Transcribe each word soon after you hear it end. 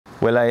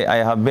Well, I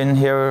have been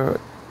here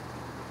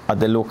at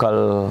the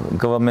local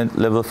government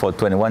level for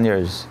 21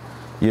 years.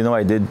 You know,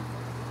 I did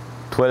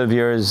 12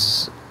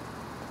 years,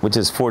 which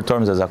is 4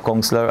 terms as a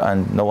councillor,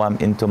 and now I'm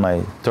into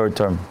my 3rd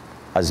term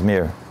as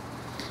mayor.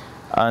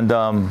 And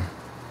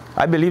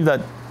I believe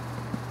that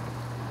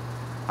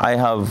I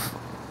have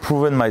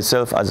proven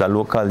myself as a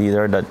local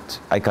leader that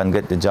I can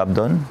get the job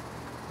done.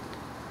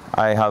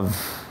 I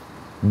have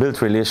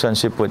built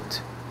relationship with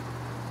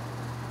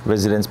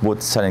residents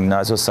both San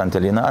Ignacio, Santa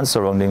Elena, and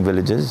surrounding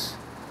villages.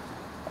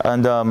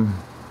 And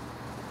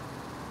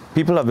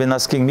people have been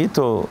asking me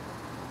to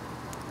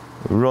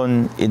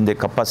run in the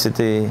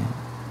capacity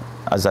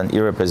as an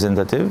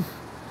e-representative,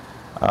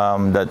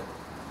 that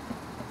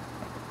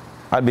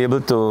I'll be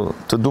able to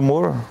do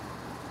more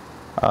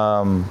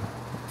at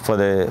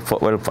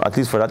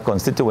least for that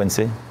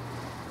constituency.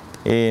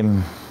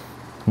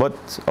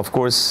 But of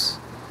course,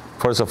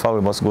 first of all,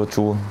 we must go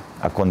through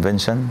a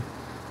convention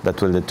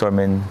that will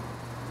determine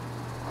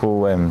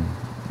who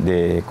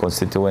the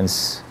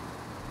constituents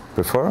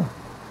prefer.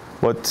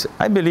 But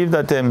I believe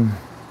that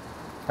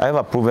I have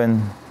a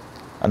proven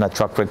and a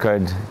track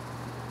record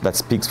that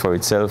speaks for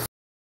itself.